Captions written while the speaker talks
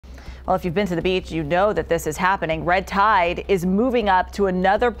Well, if you've been to the beach, you know that this is happening. Red tide is moving up to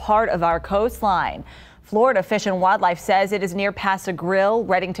another part of our coastline. Florida Fish and Wildlife says it is near Paso Grill,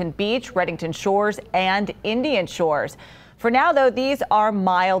 Reddington Beach, Reddington Shores, and Indian Shores. For now, though, these are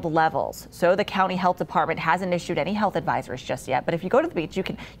mild levels, so the county health department hasn't issued any health advisories just yet. But if you go to the beach, you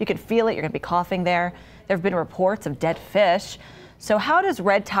can feel it. You're going to be coughing there. There have been reports of dead fish. So how does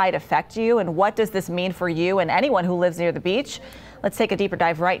red tide affect you, and what does this mean for you and anyone who lives near the beach? Let's take a deeper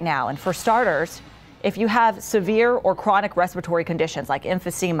dive right now. And for starters, if you have severe or chronic respiratory conditions like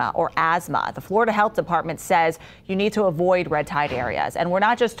emphysema or asthma, the Florida Health Department says you need to avoid red tide areas. And we're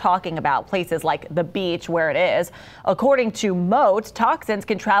not just talking about places like the beach where it is. According to MOAT, toxins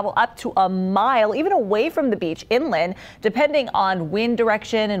can travel up to a mile, even away from the beach inland, depending on wind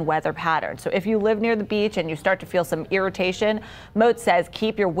direction and weather patterns. So if you live near the beach and you start to feel some irritation, MOAT says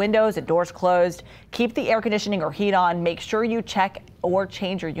keep your windows and doors closed, keep the air conditioning or heat on, make sure you check or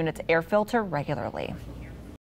change your unit's air filter regularly.